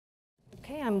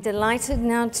Okay, I'm delighted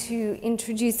now to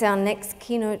introduce our next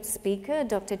keynote speaker,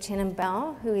 Dr. Zhenan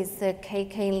Bao, who is the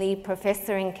KK Lee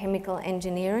Professor in Chemical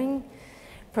Engineering.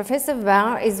 Professor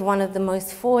Bao is one of the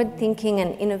most forward-thinking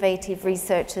and innovative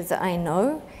researchers I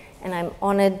know, and I'm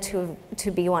honored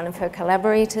to be one of her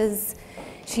collaborators.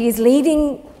 She is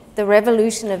leading the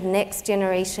revolution of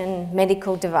next-generation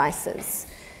medical devices.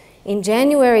 In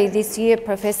January this year,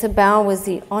 Professor Bao was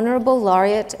the Honorable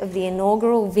Laureate of the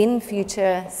inaugural Vin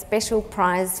Future Special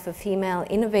Prize for Female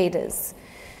Innovators.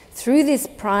 Through this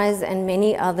prize and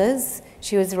many others,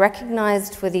 she was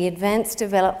recognized for the advanced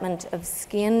development of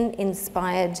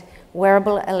skin-inspired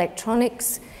wearable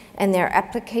electronics and their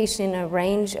application in a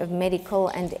range of medical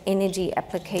and energy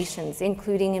applications,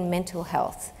 including in mental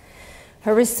health.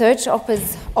 Her research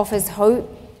offers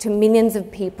hope to millions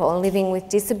of people living with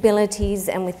disabilities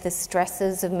and with the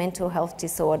stresses of mental health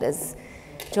disorders.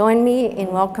 Join me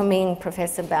in welcoming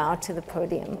Professor Bao to the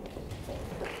podium.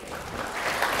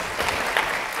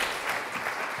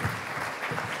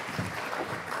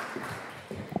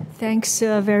 Thanks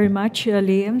very much,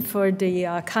 Liam, for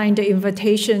the kind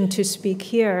invitation to speak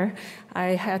here.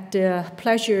 I had the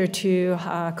pleasure to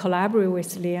collaborate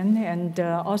with Liam and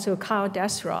also Karl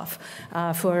Desroff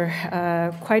for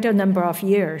quite a number of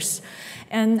years.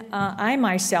 And I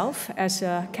myself, as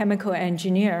a chemical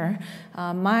engineer,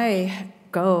 my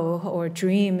goal or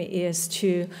dream is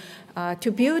to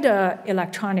build an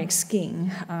electronic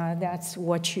skin. That's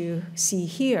what you see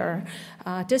here.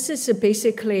 This is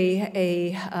basically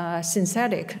a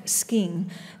synthetic skin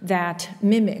that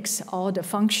mimics all the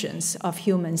functions of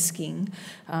human skin,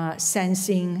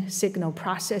 sensing, signal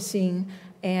processing,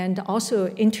 and also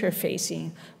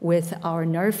interfacing with our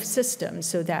nerve system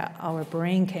so that our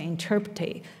brain can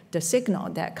interpret the signal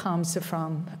that comes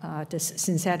from this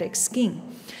synthetic skin.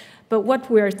 But what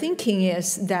we're thinking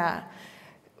is that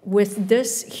with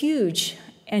this huge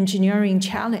engineering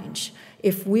challenge,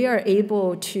 if we are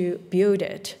able to build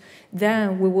it,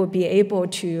 then we will be able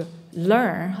to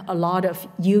learn a lot of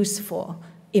useful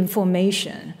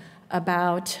information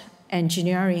about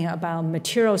engineering, about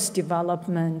materials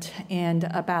development, and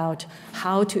about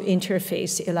how to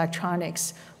interface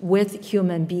electronics with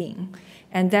human beings.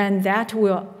 And then that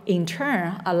will, in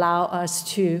turn, allow us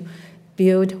to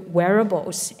build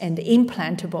wearables and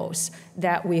implantables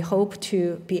that we hope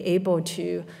to be able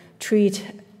to treat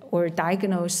or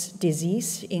diagnose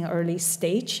disease in early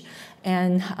stage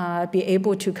and be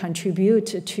able to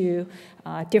contribute to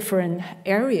different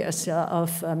areas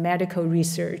of medical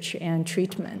research and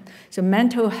treatment. So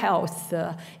mental health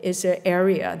is an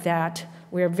area that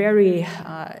we're very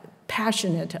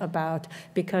passionate about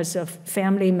because of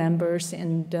family members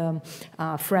and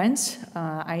friends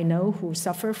I know who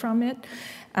suffer from it.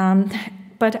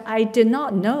 But I did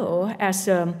not know as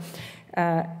an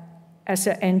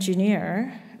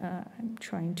engineer, I'm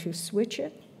trying to switch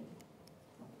it.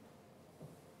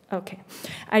 Okay.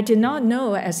 I did not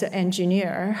know as an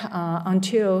engineer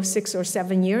until 6 or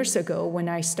 7 years ago when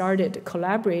I started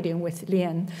collaborating with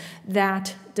Lian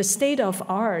that the state of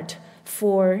art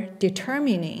for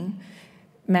determining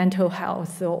mental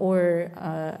health or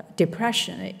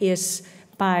depression is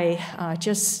by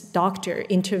just doctor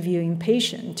interviewing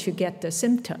patient to get the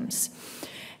symptoms.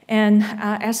 And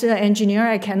as an engineer,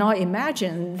 I cannot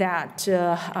imagine that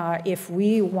if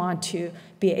we want to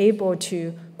be able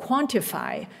to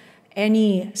quantify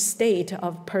any state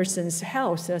of person's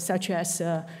health, such as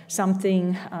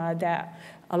something that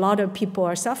a lot of people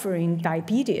are suffering,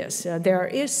 diabetes, there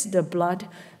is the blood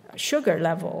sugar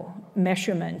level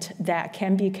measurement that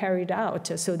can be carried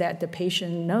out so that the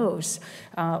patient knows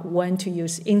when to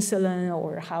use insulin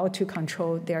or how to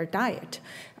control their diet.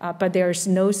 But there's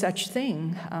no such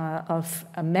thing of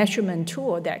a measurement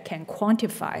tool that can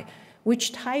quantify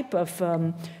which type of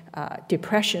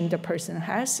depression the person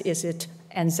has. Is it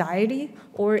anxiety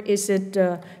or is it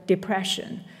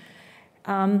depression?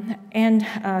 And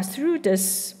through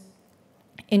this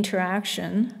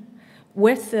interaction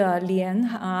with Lian,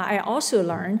 I also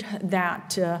learned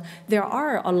that there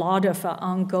are a lot of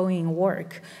ongoing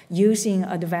work using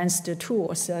advanced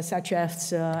tools such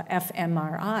as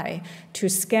fMRI to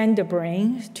scan the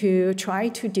brain to try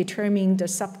to determine the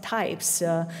subtypes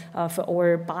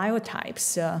or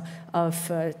biotypes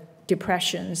of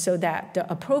depression so that the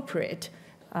appropriate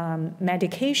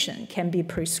medication can be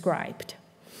prescribed.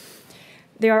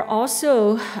 There are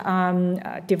also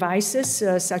devices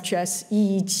such as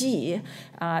EEG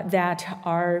that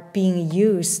are being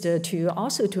used to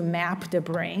also to map the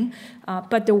brain,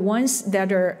 but the ones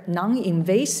that are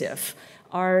non-invasive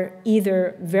are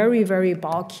either very, very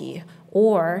bulky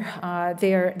or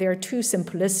they're too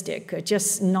simplistic,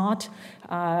 just not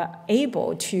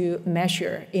able to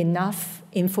measure enough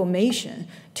information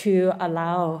to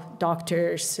allow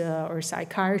doctors or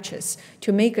psychiatrists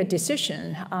to make a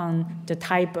decision on the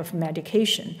type of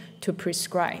medication to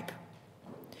prescribe.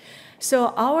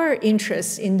 So our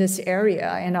interest in this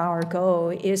area and our goal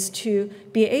is to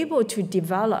be able to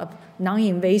develop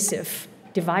non-invasive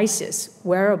devices,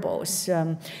 wearables,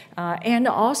 and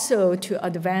also to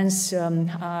advance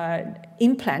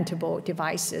implantable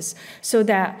devices so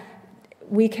that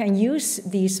we can use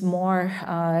these more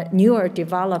newer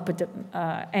developed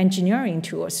engineering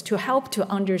tools to help to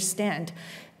understand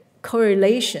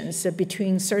correlations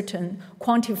between certain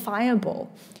quantifiable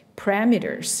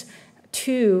parameters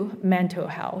to mental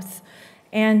health.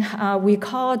 And we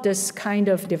call this kind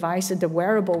of device the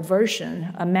wearable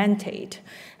version, a mentate,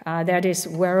 that is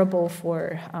wearable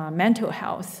for mental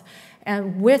health.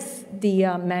 And with the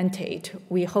mentate,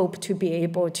 we hope to be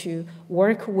able to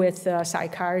work with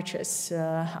psychiatrists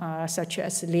such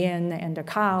as Lian and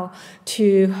Kyle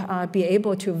to be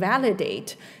able to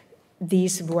validate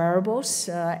these wearables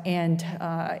and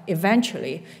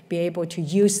eventually be able to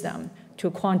use them to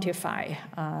quantify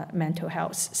mental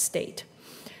health state.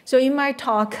 So in my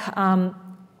talk,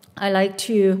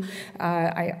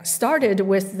 I started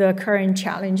with the current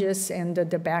challenges and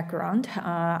the background.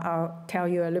 I'll tell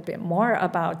you a little bit more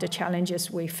about the challenges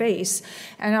we face,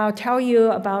 and I'll tell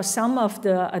you about some of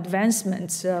the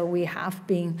advancements we have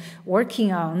been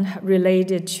working on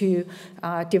related to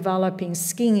developing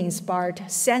skin-inspired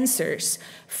sensors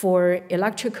for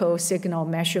electrical signal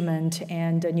measurement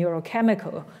and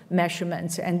neurochemical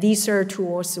measurements. And these are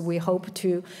tools we hope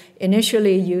to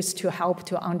initially use to help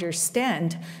to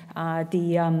understand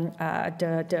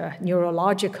the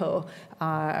neurological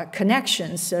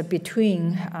connections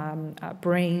between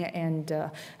brain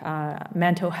and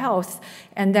mental health.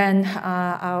 And then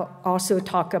I'll also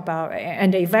talk about,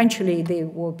 and eventually they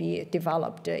will be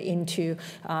developed into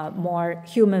more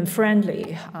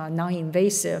human-friendly,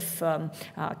 non-invasive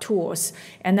tools.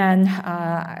 And then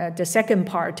the second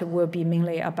part will be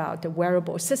mainly about the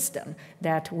wearable system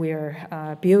that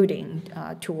we're building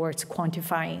towards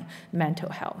quantifying mental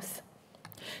health.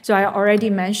 So I already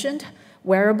mentioned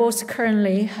wearables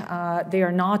currently, they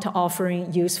are not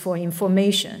offering useful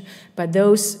information, but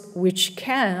those which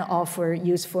can offer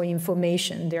useful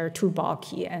information, they are too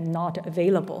bulky and not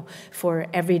available for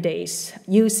everyday's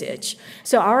usage.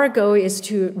 So our goal is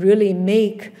to really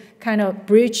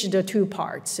bridge the two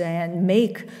parts and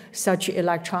make such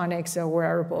electronics or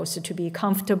wearables to be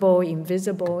comfortable,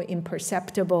 invisible,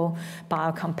 imperceptible,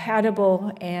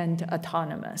 biocompatible, and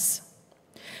autonomous.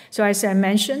 So as I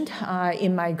mentioned,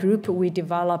 in my group, we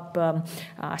develop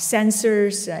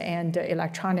sensors and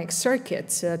electronic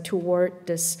circuits toward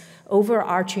this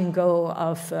overarching goal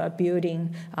of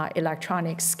building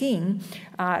electronic skin.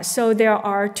 So there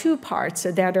are two parts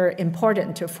that are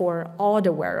important for all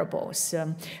the wearables.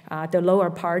 The lower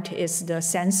part is the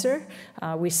sensor.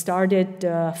 We started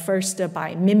first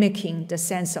by mimicking the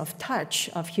sense of touch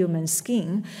of human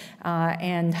skin,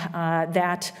 and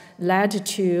that led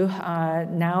to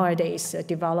nowadays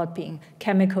developing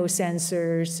chemical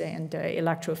sensors and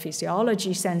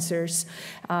electrophysiology sensors.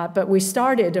 But we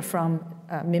started from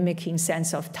mimicking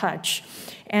sense of touch.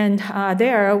 And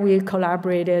there we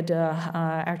collaborated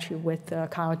actually with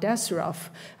Kyle Desroff,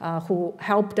 who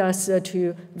helped us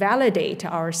to validate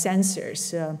our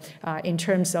sensors in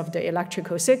terms of the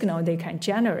electrical signal they can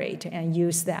generate and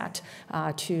use that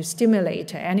to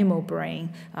stimulate animal brain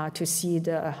to see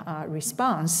the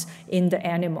response in the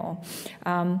animal.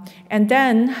 And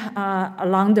then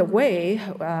along the way,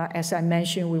 as I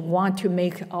mentioned, we want to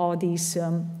make all these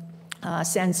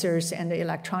sensors and the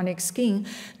electronic skin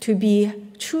to be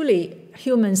truly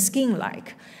human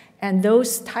skin-like. And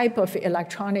those type of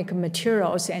electronic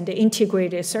materials and the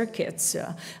integrated circuits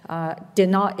did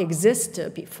not exist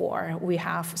before. We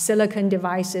have silicon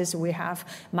devices, we have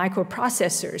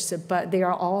microprocessors, but they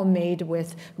are all made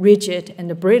with rigid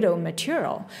and brittle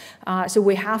material. So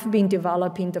we have been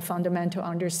developing the fundamental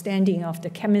understanding of the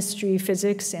chemistry,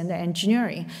 physics, and the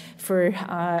engineering for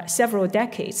several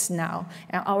decades now.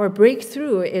 And our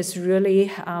breakthrough is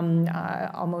really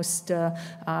almost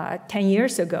 10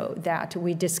 years ago that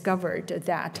we discovered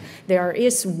that there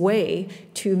is a way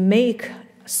to make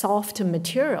soft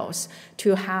materials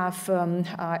to have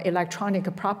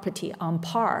electronic property on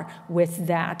par with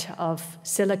that of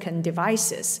silicon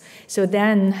devices. So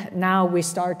then now we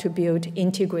start to build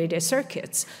integrated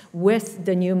circuits with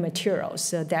the new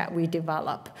materials that we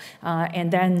develop.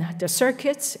 And then the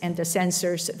circuits and the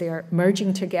sensors, they're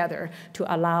merging together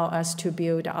to allow us to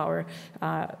build our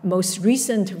most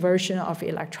recent version of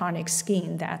electronic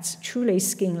skin that's truly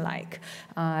skin-like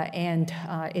and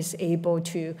is able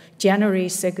to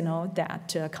generate signal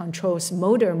that controls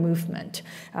motor movement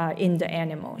in the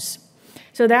animals.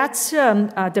 So that's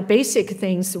the basic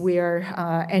things we're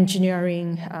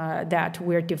engineering that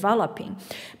we're developing.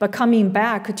 But coming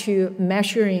back to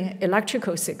measuring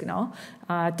electrical signal,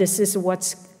 this is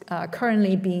what's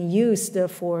currently being used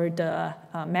for the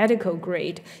medical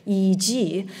grade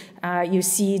EEG. You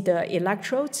see the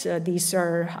electrodes. These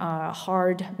are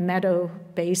hard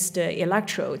metal-based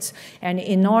electrodes. And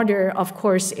in order, of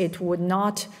course, it would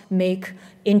not make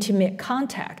intimate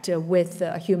contact with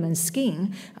human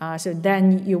skin. So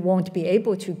then you won't be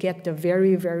able to get the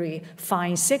very, very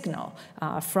fine signal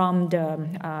from the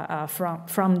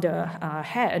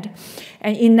head.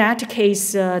 And in that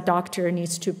case, doctor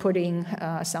needs to put in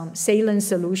some saline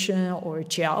solution or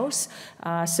gels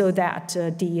so that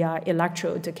the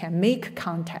electrode can make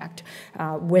contact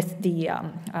with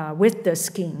the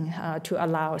skin to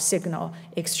allow signal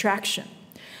extraction.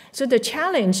 So the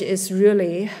challenge is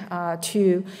really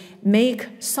to make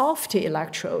soft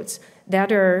electrodes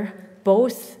that are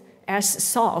both as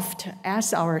soft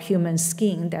as our human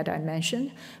skin that I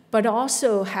mentioned, but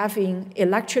also having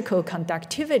electrical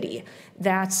conductivity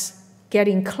that's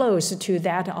getting close to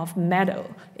that of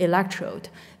metal electrode.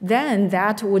 Then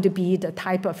that would be the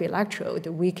type of electrode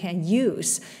we can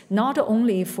use not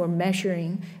only for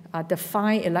measuring the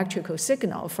fine electrical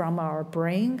signal from our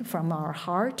brain, from our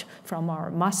heart, from our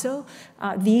muscle.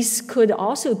 These could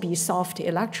also be soft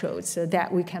electrodes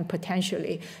that we can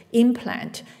potentially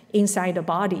implant inside the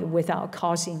body without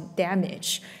causing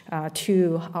damage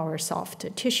to our soft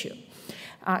tissue.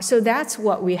 So that's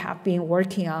what we have been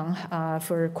working on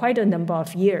for quite a number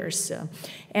of years.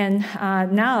 And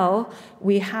now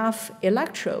we have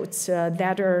electrodes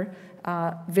that are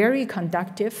very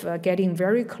conductive, getting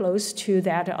very close to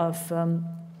that of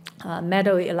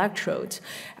metal electrodes.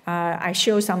 I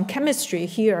show some chemistry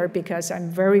here because I'm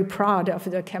very proud of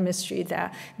the chemistry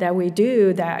that we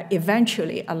do that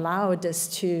eventually allowed this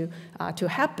to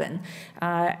happen.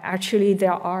 Actually,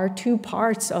 there are two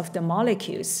parts of the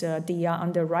molecules.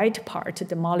 On the right part,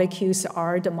 the molecules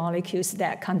are the molecules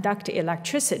that conduct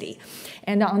electricity.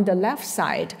 And on the left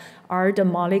side are the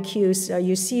molecules,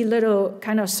 you see little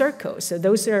kind of circles. So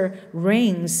those are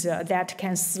rings that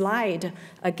can slide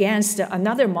against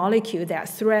another molecule that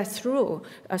thread through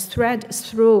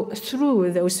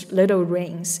those little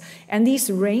rings. And these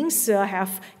rings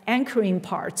have anchoring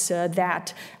parts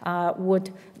that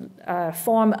would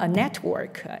form a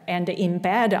network and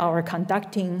embed our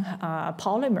conducting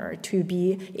polymer to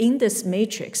be in this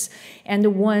matrix.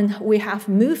 And when we have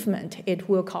movement, it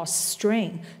will cause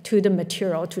strain to the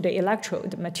material, to the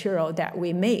electrode material that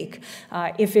we make.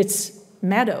 If it's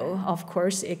metal, of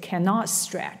course, it cannot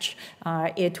stretch.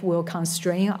 It will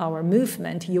constrain our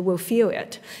movement. You will feel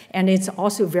it. And it's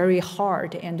also very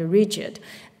hard and rigid.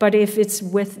 But if it's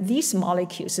with these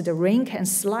molecules, the ring can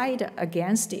slide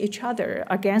against each other,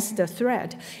 against the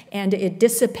thread, and it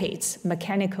dissipates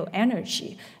mechanical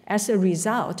energy. As a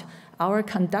result, our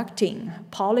conducting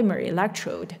polymer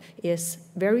electrode is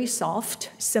very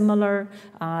soft, similar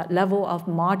level of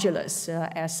modulus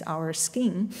as our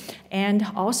skin, and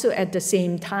also at the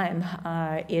same time,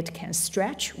 it can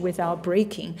stretch without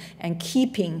breaking and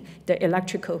keeping the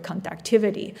electrical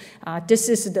conductivity. This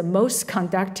is the most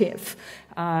conductive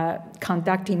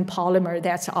conducting polymer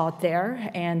that's out there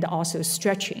and also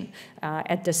stretching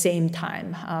at the same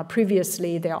time.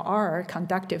 Previously, there are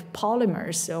conductive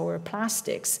polymers or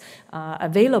plastics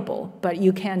available, but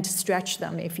you can't stretch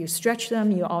them. If you stretch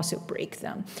them, you also break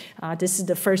them. This is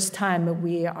the first time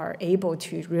we are able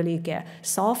to really get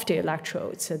soft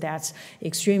electrodes, so that's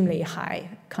extremely high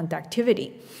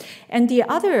conductivity. And the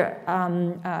other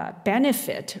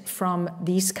benefit from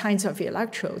these kinds of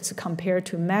electrodes compared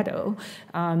to metal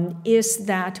is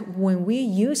that when we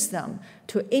use them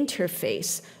to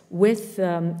interface with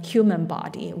human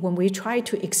body, when we try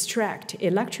to extract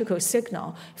electrical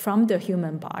signal from the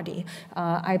human body.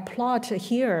 I plot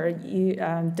here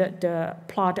the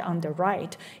plot on the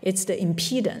right. It's the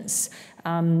impedance.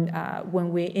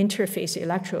 When we interface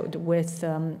electrode with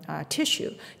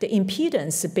tissue. The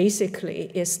impedance basically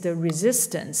is the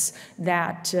resistance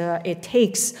that it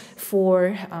takes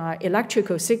for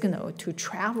electrical signal to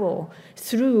travel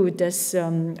through this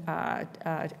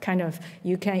kind of,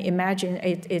 you can imagine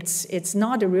it's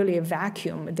not really a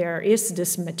vacuum. There is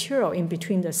this material in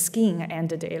between the skin and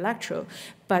the electrode,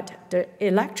 but the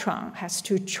electron has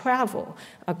to travel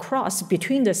across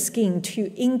between the skin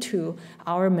into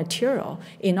our material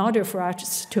in order for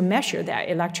us to measure that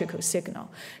electrical signal.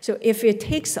 So if it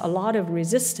takes a lot of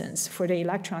resistance for the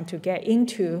electron to get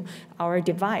into our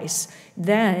device,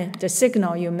 then the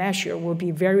signal you measure will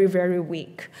be very, very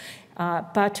weak.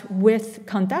 But with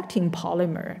conducting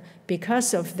polymer,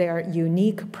 because of their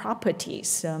unique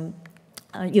properties,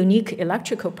 unique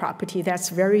electrical property that's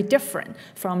very different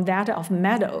from that of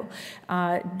metal,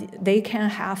 they can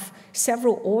have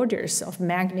several orders of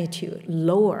magnitude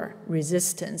lower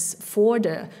resistance for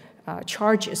the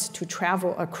charges to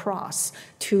travel across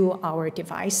to our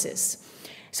devices.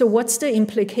 So what's the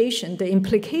implication? The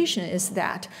implication is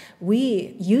that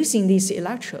we, using these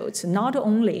electrodes, not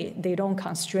only they don't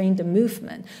constrain the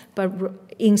movement, but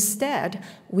instead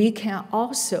we can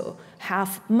also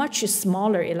have much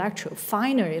smaller electrode,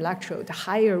 finer electrode,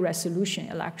 higher resolution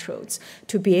electrodes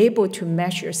to be able to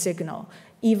measure signal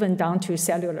even down to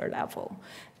cellular level.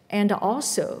 And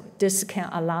also, this can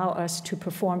allow us to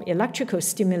perform electrical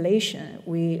stimulation.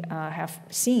 We have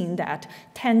seen that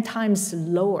 10 times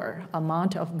lower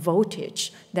amount of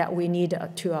voltage that we need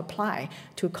to apply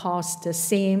to cause the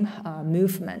same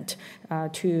movement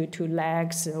to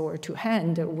legs or to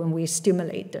hand when we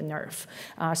stimulate the nerve.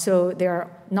 So there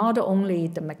are not only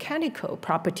the mechanical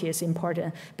property is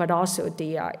important, but also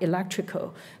the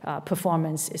electrical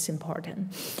performance is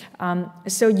important.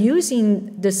 So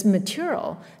using this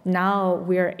material, now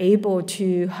we're able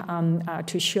to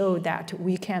show that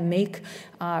we can make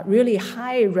really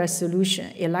high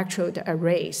resolution electrode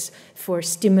arrays for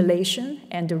stimulation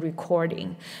and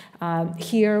recording.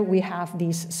 Here we have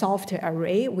this soft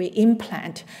array we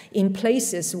implant in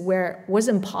places where it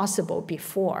wasn't possible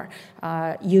before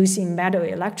using metal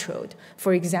electrode.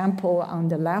 For example, on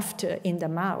the left in the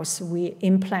mouse, we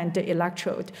implant the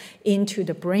electrode into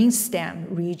the brainstem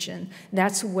region.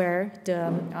 That's where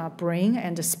the brain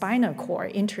and the spinal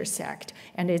cord intersect,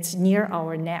 and it's near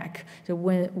our neck. So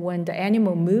when the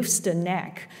animal moves the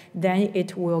neck, then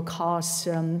it will cause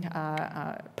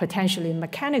potentially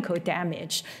mechanical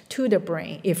damage to the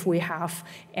brain if we have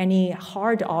any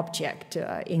hard object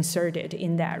inserted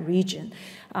in that region.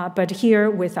 But here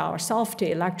with our soft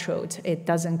electrode, it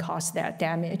doesn't cause that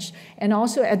damage. And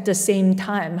also at the same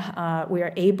time, we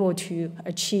are able to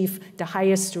achieve the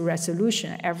highest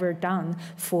resolution ever done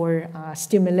for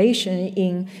stimulation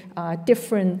in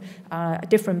different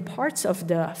parts of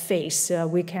the face.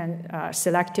 We can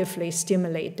selectively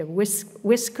stimulate the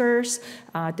whiskers,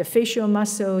 the facial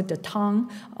muscle, the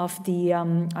tongue of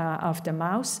the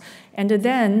mouse. And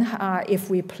then if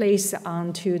we place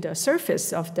onto the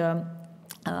surface of the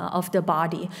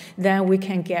body, then we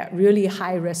can get really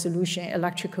high resolution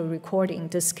electrical recording.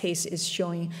 This case is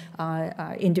showing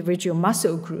individual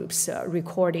muscle groups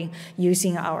recording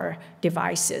using our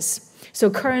devices. So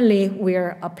currently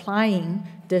we're applying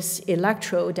this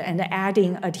electrode and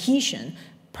adding adhesion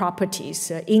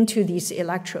properties into these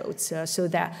electrodes so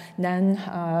that then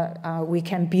we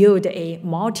can build a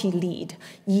multi-lead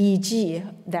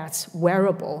EEG that's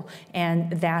wearable and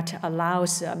that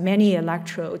allows many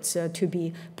electrodes to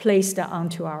be placed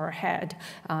onto our head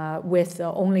with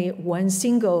only one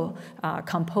single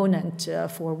component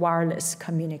for wireless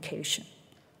communication.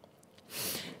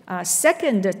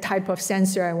 Second type of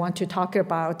sensor I want to talk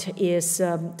about is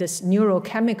this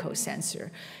neurochemical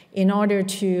sensor. In order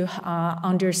to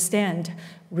understand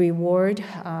reward,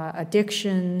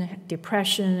 addiction,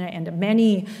 depression, and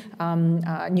many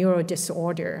neuro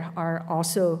disorder are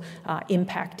also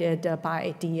impacted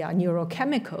by the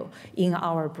neurochemical in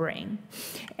our brain.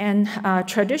 And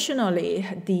traditionally,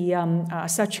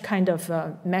 such kind of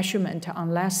measurement,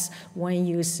 unless one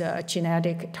use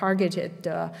genetic targeted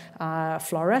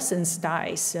fluorescence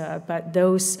dyes, but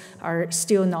those are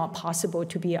still not possible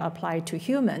to be applied to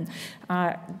human.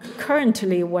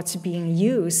 Currently, what's being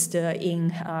used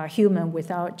in human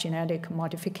without genetic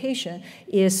modification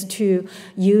is to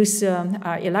use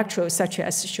electrodes such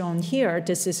as shown here.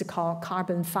 This is called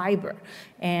carbon fiber,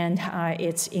 and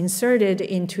it's inserted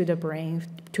into the brain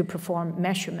to perform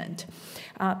measurement.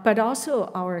 But also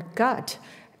our gut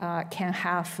can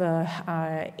have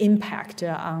impact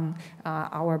on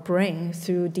our brain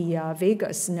through the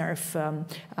vagus nerve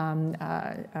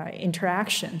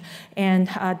interaction. And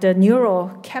the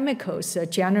neurochemicals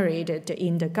generated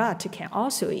in the gut can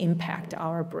also impact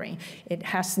our brain. It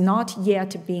has not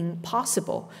yet been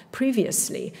possible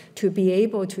previously to be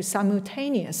able to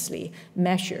simultaneously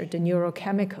measure the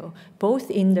neurochemical both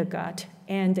in the gut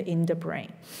and in the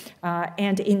brain.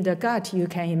 And in the gut, you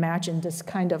can imagine this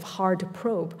kind of hard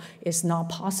probe is not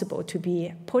possible to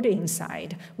be put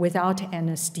inside without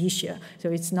anesthesia. So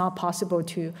it's not possible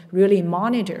to really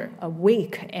monitor a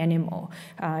wake animal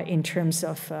in terms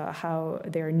of how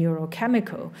their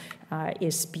neurochemical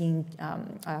is being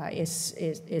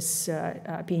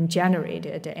being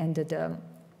generated and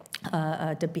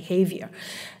the behavior.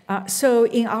 So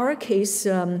in our case,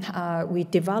 we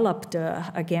developed,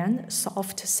 again,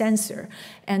 soft sensor.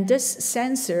 And this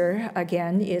sensor,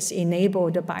 again, is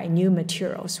enabled by new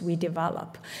materials we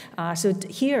develop. So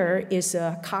here is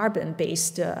a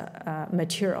carbon-based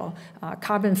material.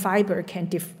 Carbon fiber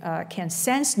can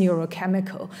sense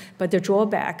neurochemical, but the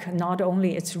drawback, not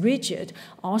only it's rigid,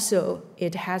 also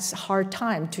it has a hard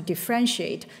time to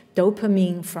differentiate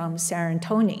dopamine from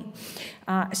serotonin.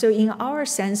 So in our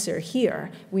sensor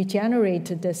here, we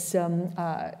generate this,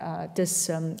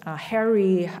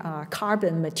 hairy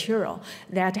carbon material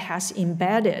that has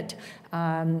embedded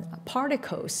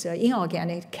particles,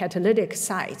 inorganic catalytic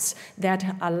sites,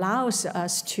 that allows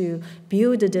us to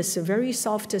build this very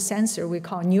soft sensor we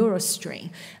call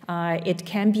neurostring. It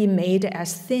can be made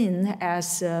as thin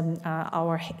as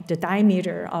the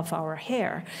diameter of our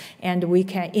hair, and we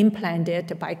can implant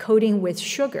it by coating with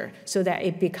sugar so that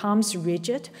it becomes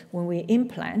rigid when we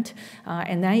implant,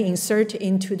 and then insert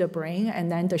into the brain, and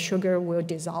then the sugar will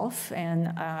dissolve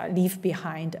and leave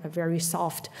behind a very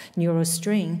soft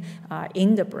neurostring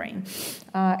in the brain.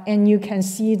 And you can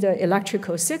see the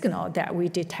electrical signal that we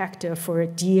detect for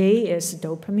DA is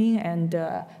dopamine and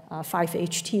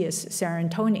 5-HT is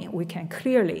serotonin. We can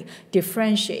clearly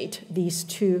differentiate these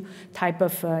two types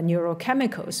of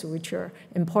neurochemicals, which are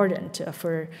important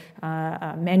for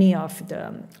many of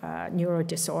the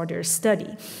neurodisorders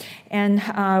study. And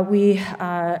we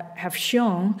have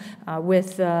shown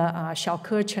with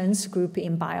Xiaoke Chen's group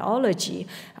in biology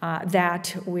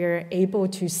that we're able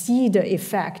to see the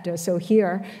effect. So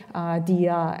here, the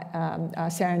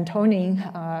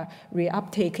serotonin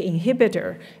reuptake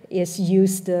inhibitor is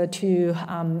used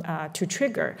to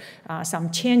trigger some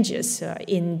changes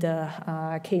in the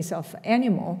case of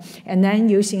animal. And then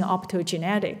using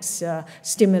optogenetics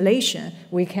stimulation,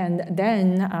 we can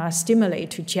then stimulate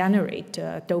to generate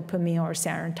dopamine or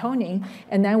serotonin.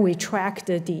 And then we track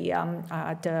the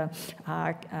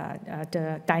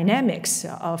dynamics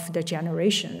of the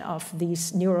generation of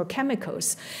these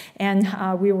neurochemicals. And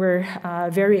we were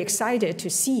very excited to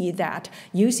see that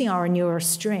using our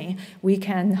neurostring, we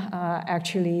can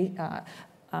actually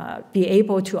be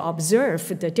able to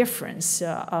observe the difference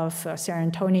of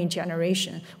serotonin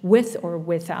generation with or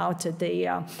without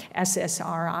the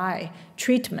SSRI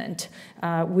treatment,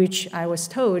 which I was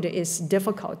told is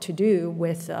difficult to do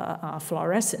with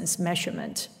fluorescence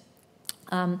measurement.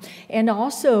 And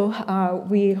also,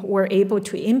 we were able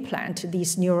to implant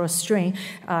these neurostring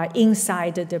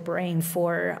inside the brain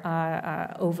for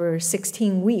over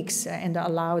 16 weeks and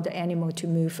allow the animal to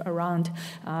move around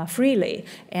freely.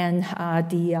 And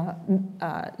the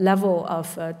level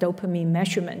of dopamine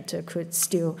measurement could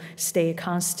still stay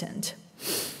constant.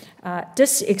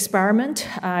 This experiment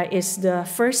is the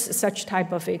first such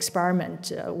type of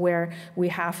experiment where we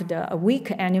have a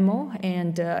weak animal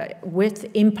and with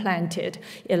implanted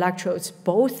electrodes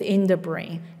both in the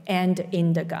brain and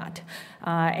in the gut.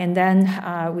 And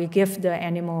then we give the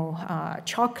animal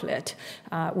chocolate,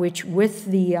 which with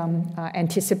the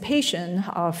anticipation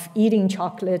of eating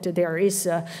chocolate, there is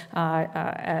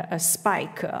a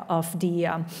spike of the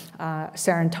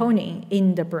serotonin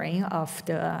in the brain of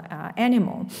the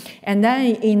animal. And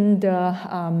then in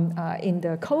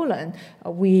the colon,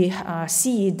 we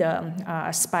see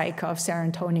the spike of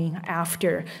serotonin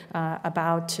after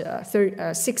about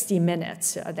 60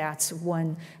 minutes. That's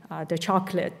when the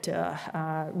chocolate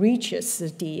reaches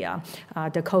the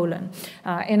colon.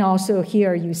 And also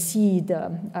here you see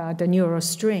the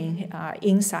neurostring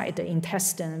inside the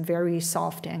intestine, very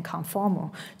soft and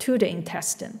conformal to the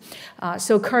intestine.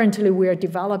 So currently we are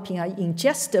developing an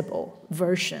ingestible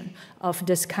version of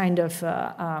this kind of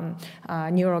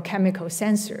neurochemical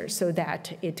sensor so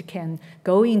that it can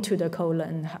go into the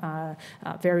colon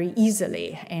very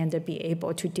easily and be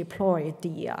able to deploy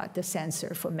the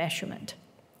sensor for measurement.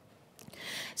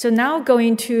 So now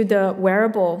going to the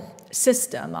wearable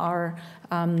system, our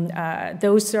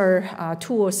Those are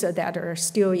tools that are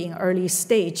still in early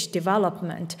stage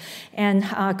development. And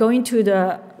going to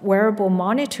the wearable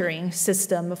monitoring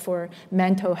system for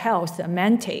mental health,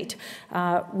 Mentate,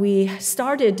 we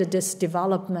started this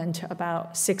development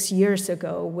about 6 years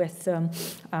ago with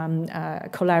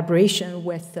collaboration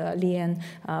with Leanne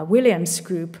Williams'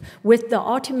 group, with the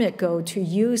ultimate goal to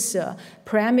use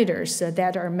parameters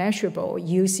that are measurable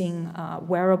using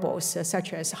wearables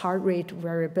such as heart rate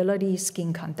variability,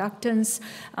 skin conductance,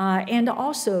 and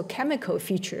also chemical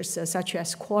features such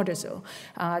as cortisol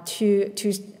to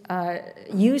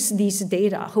use these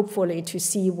data, hopefully, to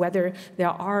see whether there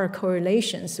are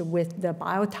correlations with the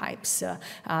biotypes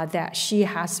that she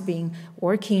has been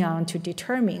working on to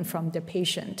determine from the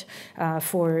patient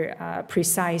for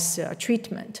precise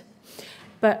treatment.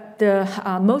 But the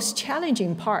most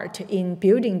challenging part in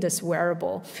building this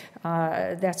wearable,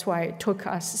 that's why it took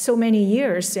us so many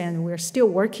years and we're still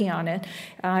working on it,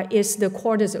 is the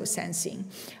cortisol sensing.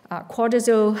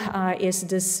 Cortisol is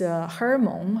this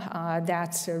hormone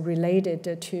that's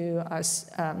related to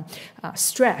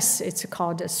stress. It's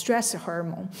called a stress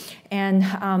hormone. And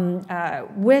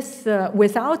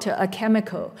without a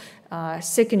chemical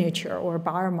signature or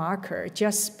biomarker,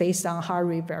 just based on heart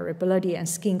rate variability and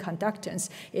skin conductance,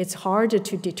 it's hard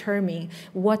to determine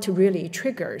what really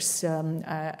triggers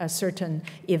a certain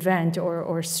event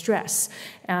or stress.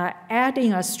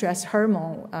 Adding a stress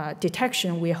hormone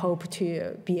detection, we hope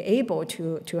to be able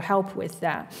to help with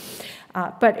that.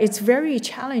 But it's very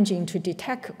challenging to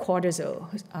detect cortisol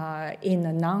in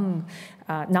a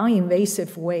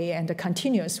non-invasive way and a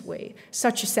continuous way.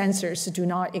 Such sensors do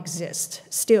not exist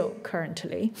still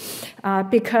currently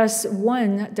because,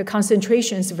 one, the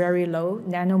concentration is very low,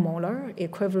 nanomolar,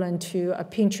 equivalent to a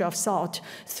pinch of salt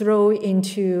thrown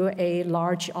into a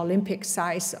large Olympic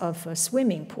size of a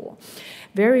swimming pool.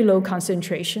 Very low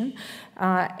concentration.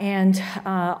 And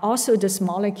also this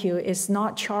molecule is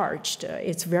not charged.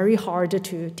 It's very hard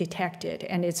to detect it,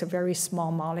 and it's a very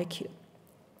small molecule.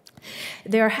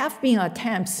 There have been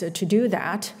attempts to do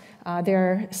that.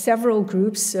 There are several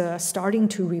groups starting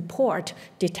to report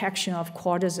detection of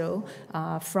cortisol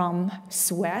from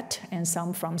sweat and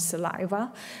some from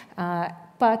saliva,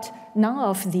 but none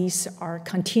of these are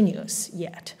continuous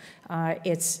yet.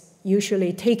 It's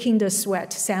usually taking the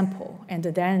sweat sample and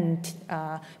then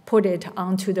put it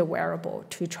onto the wearable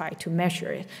to try to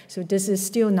measure it. So this is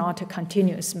still not a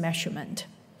continuous measurement.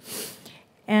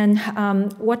 And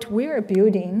what we're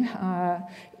building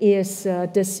is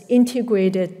this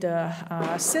integrated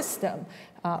system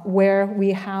where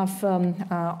we have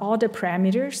all the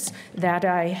parameters that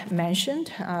I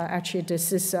mentioned. Actually,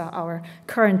 this is our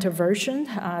current version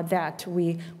that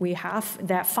we have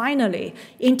that finally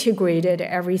integrated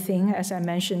everything. As I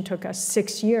mentioned, took us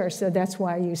 6 years. So that's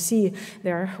why you see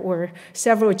there were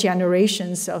several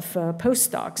generations of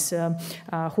postdocs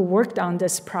who worked on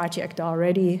this project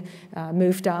already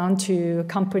moved on to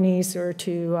companies or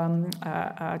to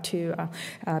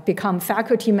become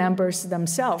faculty members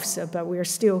themselves. But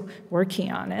we're still working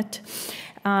on it.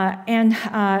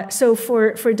 So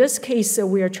for this case,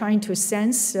 we are trying to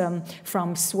sense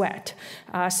from sweat.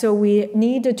 So we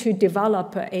need to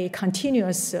develop a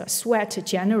continuous sweat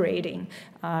generating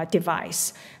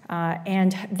device.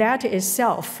 And that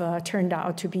itself turned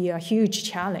out to be a huge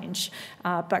challenge.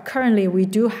 But currently, we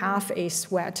do have a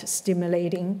sweat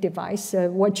stimulating device.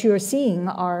 What you're seeing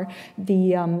are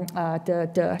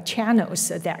the channels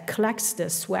that collects the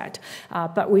sweat.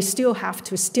 But we still have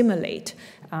to stimulate,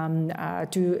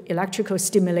 do electrical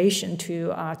stimulation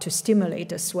to stimulate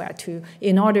the sweat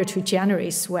in order to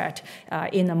generate sweat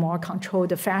in a more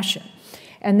controlled fashion.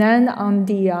 And then on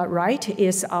the right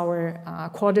is our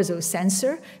cortisol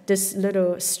sensor. This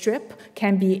little strip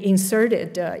can be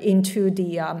inserted into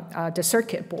the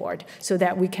circuit board so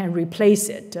that we can replace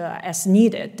it as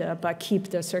needed, but keep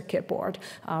the circuit board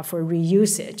for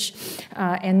reusage.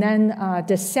 And then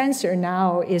the sensor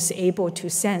now is able to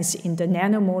sense in the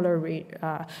nanomolar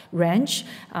range,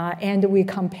 and we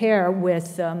compare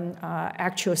with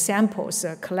actual samples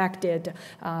collected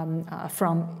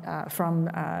from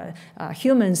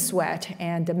human sweat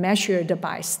and measured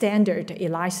by standard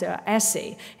ELISA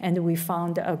assay, and we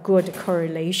found a good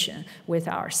correlation with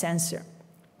our sensor.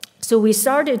 So we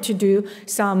started to do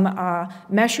some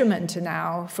measurement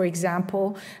now. For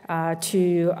example,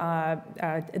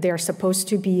 they're supposed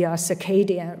to be a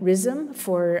circadian rhythm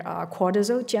for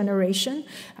cortisol generation.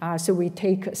 So we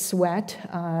take sweat.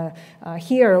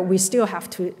 Here, we still have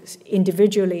to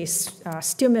individually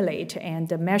stimulate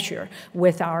and measure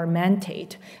with our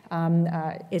mentate.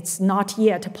 It's not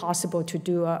yet possible to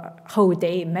do a whole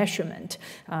day measurement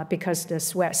because the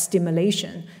sweat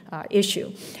stimulation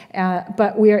issue.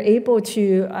 But we are able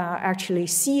to actually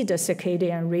see the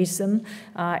circadian rhythm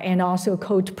and also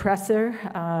cold pressure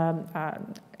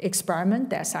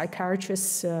experiment that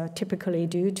psychiatrists typically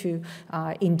do to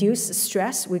induce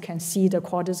stress. We can see the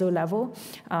cortisol level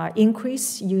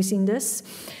increase using this.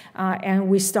 And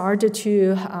we started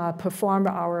to perform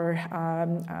our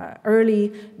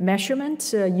early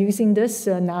measurements using this.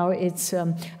 Now it's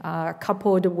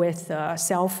coupled with a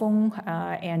cell phone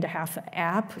and have an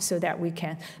app so that we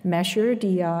can measure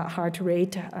the heart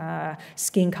rate,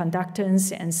 skin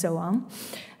conductance, and so on.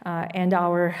 And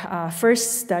our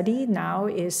first study now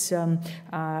is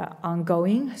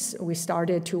ongoing. So we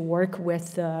started to work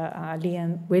with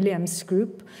Liam Williams'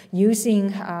 group using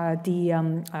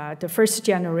the first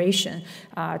generation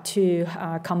to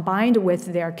combine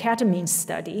with their ketamine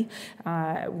study,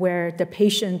 where the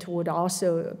patient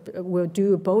will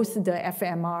do both the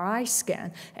fMRI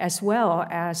scan as well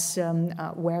as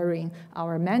wearing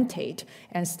our mentate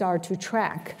and start to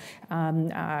track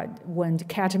when the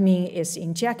ketamine is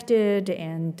injected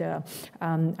and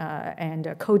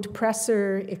a cold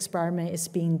pressor experiment is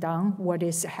being done, what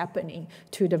is happening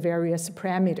to the various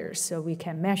parameters so we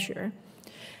can measure.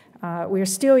 We're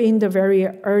still in the very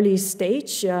early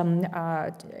stage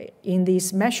in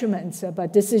these measurements,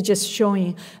 but this is just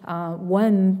showing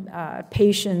one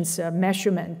patient's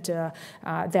measurement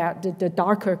that the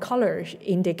darker color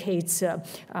indicates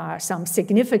some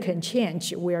significant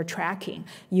change we're tracking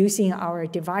using our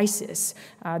devices.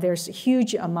 There's a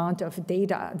huge amount of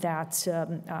data that's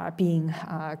being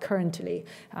currently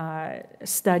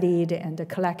studied and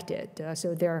collected.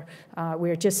 So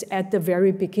we're just at the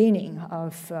very beginning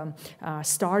of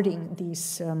starting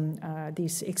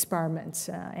these experiments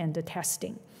and the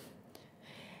testing.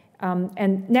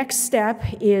 And next step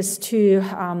is to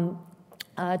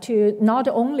not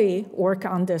only work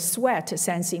on the sweat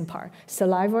sensing part.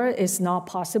 Saliva is not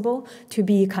possible to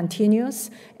be continuous,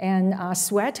 and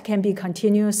sweat can be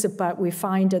continuous, but we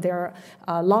find that there are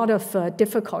a lot of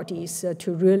difficulties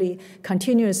to really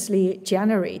continuously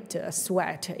generate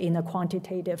sweat in a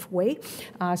quantitative way.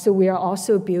 So we are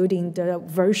also building the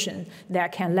version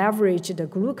that can leverage the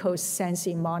glucose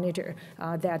sensing monitor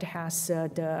that has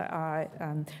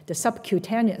the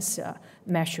subcutaneous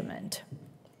measurement.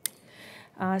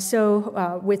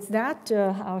 So with that,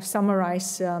 I'll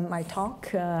summarize my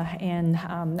talk, and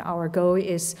our goal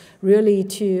is really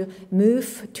to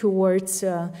move towards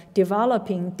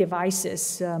developing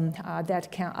devices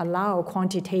that can allow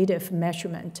quantitative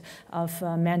measurement of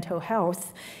mental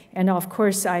health. And of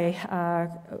course, I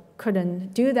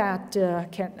couldn't do that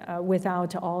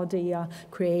without all the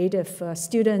creative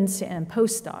students and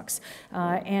postdocs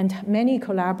and many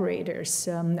collaborators.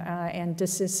 And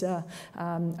this is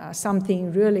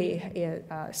something really,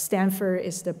 Stanford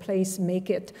is the place make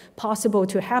it possible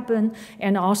to happen.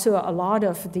 And also a lot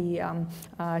of the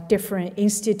different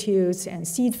institutes and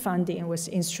seed funding was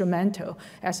instrumental.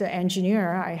 As an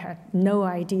engineer, I had no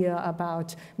idea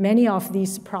about many of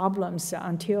these problems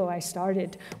until I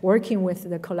started working with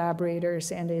the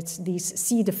collaborators, and it's these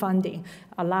seed funding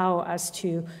allow us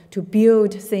to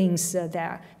build things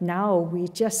that now we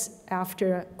just,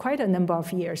 after quite a number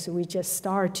of years, we just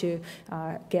start to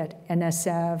get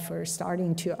NSF or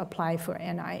starting to apply for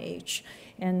NIH.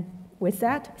 And with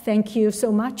that, thank you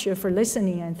so much for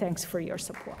listening, and thanks for your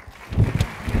support.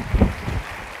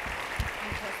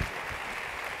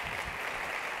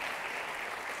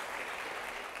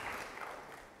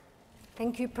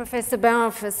 Thank you, Professor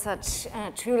Bao, for such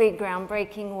truly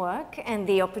groundbreaking work and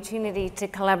the opportunity to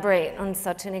collaborate on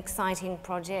such an exciting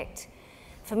project.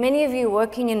 For many of you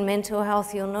working in mental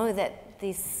health, you'll know that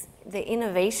the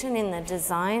innovation in the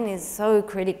design is so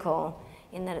critical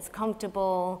in that it's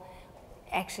comfortable,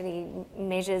 actually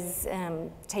measures,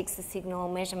 takes the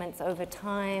signal measurements over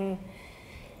time,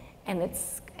 and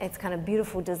it's kind of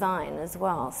beautiful design as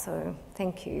well, so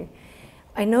thank you.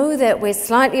 I know that we're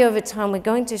slightly over time. We're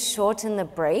going to shorten the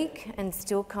break and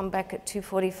still come back at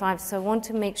 2:45, so I want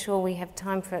to make sure we have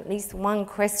time for at least one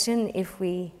question if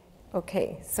we,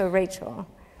 okay, so Rachel.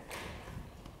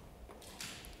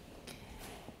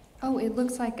 Oh, it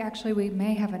looks like actually we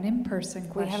may have an in-person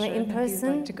question. We have an in-person? If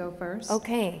you'd like to go first.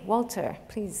 Okay, Walter,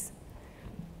 please.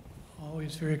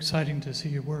 Always very exciting to see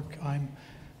your work. I'm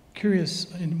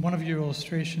curious, in one of your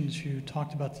illustrations, you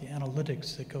talked about the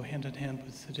analytics that go hand in hand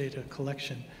with the data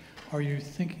collection. Are you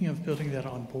thinking of building that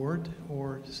on board,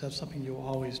 or is that something you'll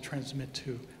always transmit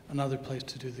to another place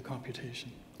to do the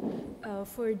computation?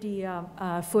 For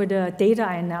the data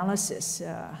analysis,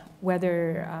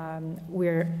 whether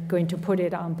we're going to put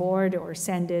it on board or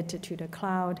send it to the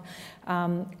cloud,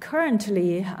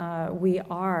 currently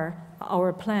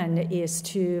our plan is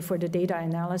for the data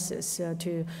analysis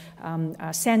to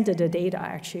send the data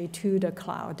actually to the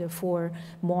cloud for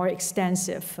more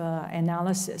extensive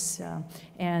analysis.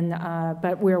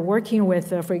 But we're working with,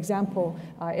 for example,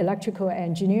 electrical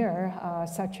engineer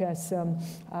such as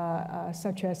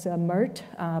Mert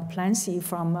Plancy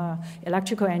from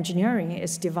electrical engineering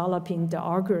is developing the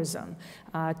algorithm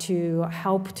to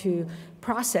help to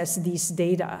process these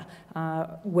data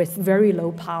with very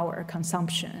low power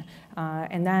consumption.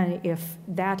 And then if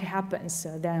that happens,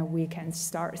 then we can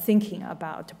start thinking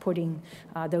about putting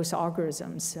those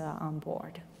algorithms on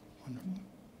board. Wonderful.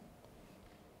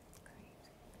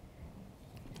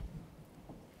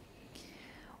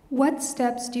 What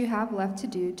steps do you have left to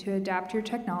do to adapt your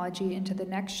technology into the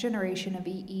next generation of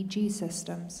EEG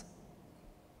systems?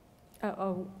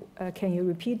 Can you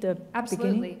repeat the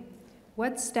Absolutely. beginning?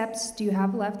 What steps do you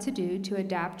have left to do to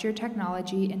adapt your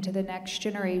technology into the next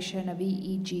generation of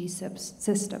EEG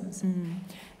systems?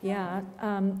 Yeah,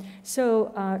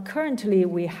 so currently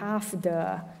we have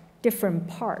the different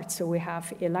parts. So we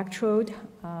have electrode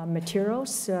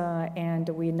materials, and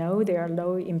we know they are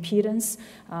low impedance,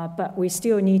 but we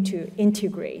still need to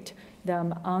integrate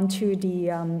them onto the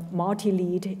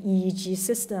multi-lead EEG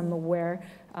system where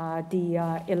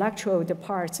the electrode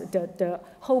parts, the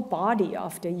whole body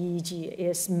of the EEG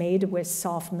is made with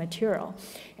soft material.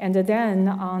 And then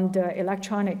on the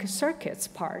electronic circuits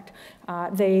part,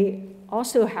 they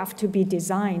also have to be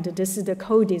designed. This is the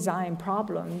co-design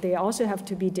problem. They also have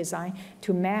to be designed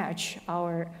to match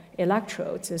our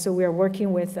electrodes. So we're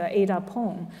working with Ada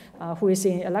Peng, who is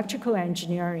in electrical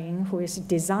engineering, who is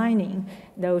designing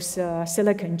those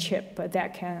silicon chip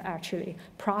that can actually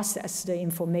process the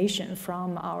information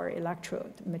from our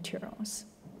electrode materials.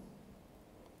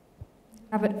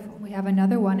 We have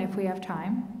another one if we have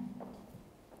time.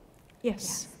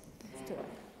 Yes.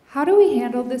 How do we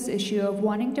handle this issue of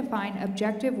wanting to find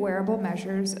objective wearable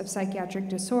measures of psychiatric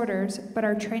disorders, but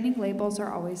our training labels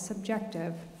are always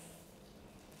subjective?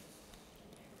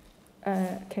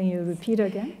 Can you repeat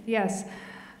again? Yes.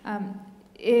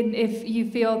 If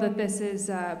you feel that this is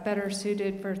better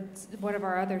suited for one of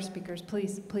our other speakers,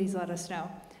 please let us know.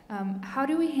 How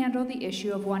do we handle the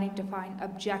issue of wanting to find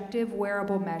objective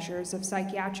wearable measures of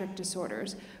psychiatric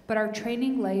disorders, but our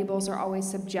training labels are always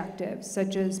subjective,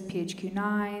 such as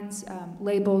PHQ-9s,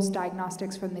 labels,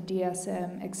 diagnostics from the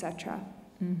DSM, etc.?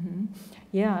 Mm-hmm.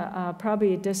 Yeah,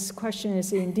 probably this question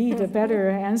is indeed better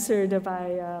answered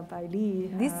by Lee.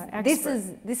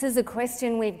 This is a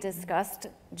question we've discussed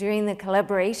during the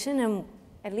collaboration, and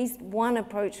at least one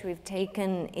approach we've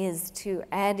taken is to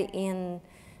add in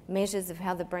measures of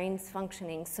how the brain's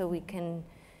functioning so we can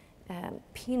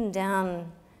pin down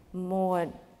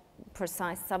more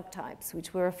precise subtypes,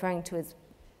 which we're referring to as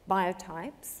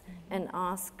biotypes, and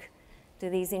ask, do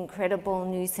these incredible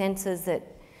new sensors that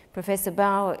Professor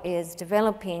Bao is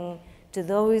developing, do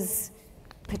those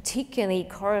particularly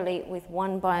correlate with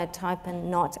one biotype and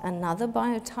not another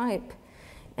biotype?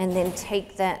 And then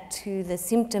take that to the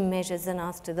symptom measures and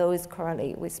ask, do those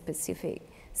correlate with specific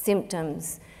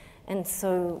symptoms? And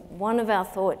so one of our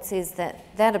thoughts is that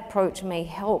that approach may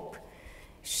help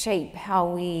shape how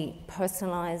we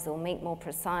personalize or make more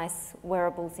precise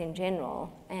wearables in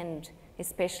general, and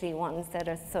especially ones that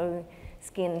are so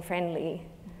skin friendly.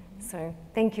 So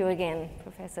thank you again,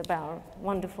 Professor Bao.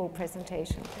 Wonderful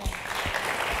presentation.